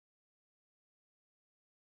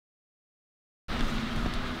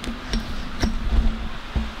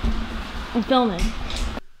I'm filming.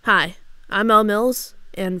 Hi, I'm Elle Mills,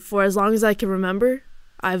 and for as long as I can remember,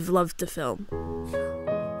 I've loved to film.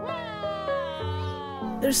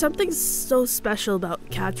 There's something so special about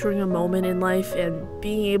capturing a moment in life and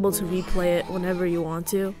being able to replay it whenever you want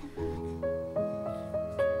to.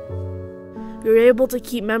 You're able to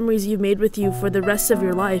keep memories you've made with you for the rest of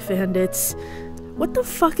your life, and it's... What the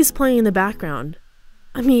fuck is playing in the background?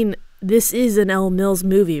 I mean, this is an Elle Mills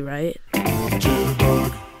movie, right?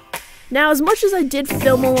 Now, as much as I did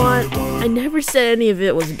film a lot, I never said any of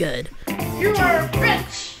it was good. You are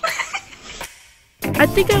rich! I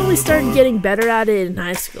think I only started getting better at it in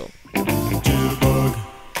high school.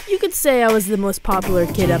 You could say I was the most popular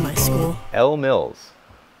kid at my school. Elle Mills.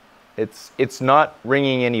 It's not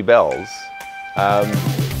ringing any bells.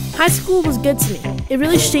 High school was good to me. It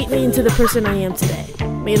really shaped me into the person I am today.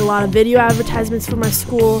 Made a lot of video advertisements for my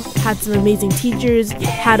school, had some amazing teachers,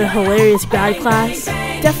 had a hilarious grad class.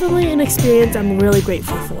 Definitely an experience I'm really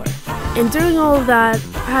grateful for. And during all of that,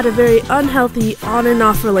 I had a very unhealthy on and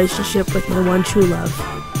off relationship with my one true love,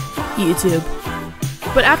 YouTube.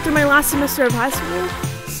 But after my last semester of high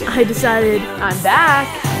school, I decided I'm back.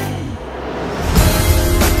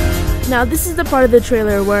 Now this is the part of the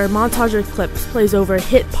trailer where a montage of clips plays over a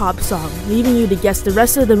hit pop song, leaving you to guess the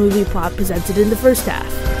rest of the movie plot presented in the first half.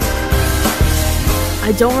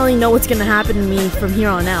 I don't really know what's gonna happen to me from here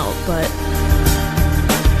on out, but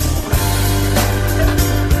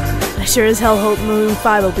I sure as hell hope Maroon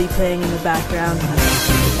 5 will be playing in the background.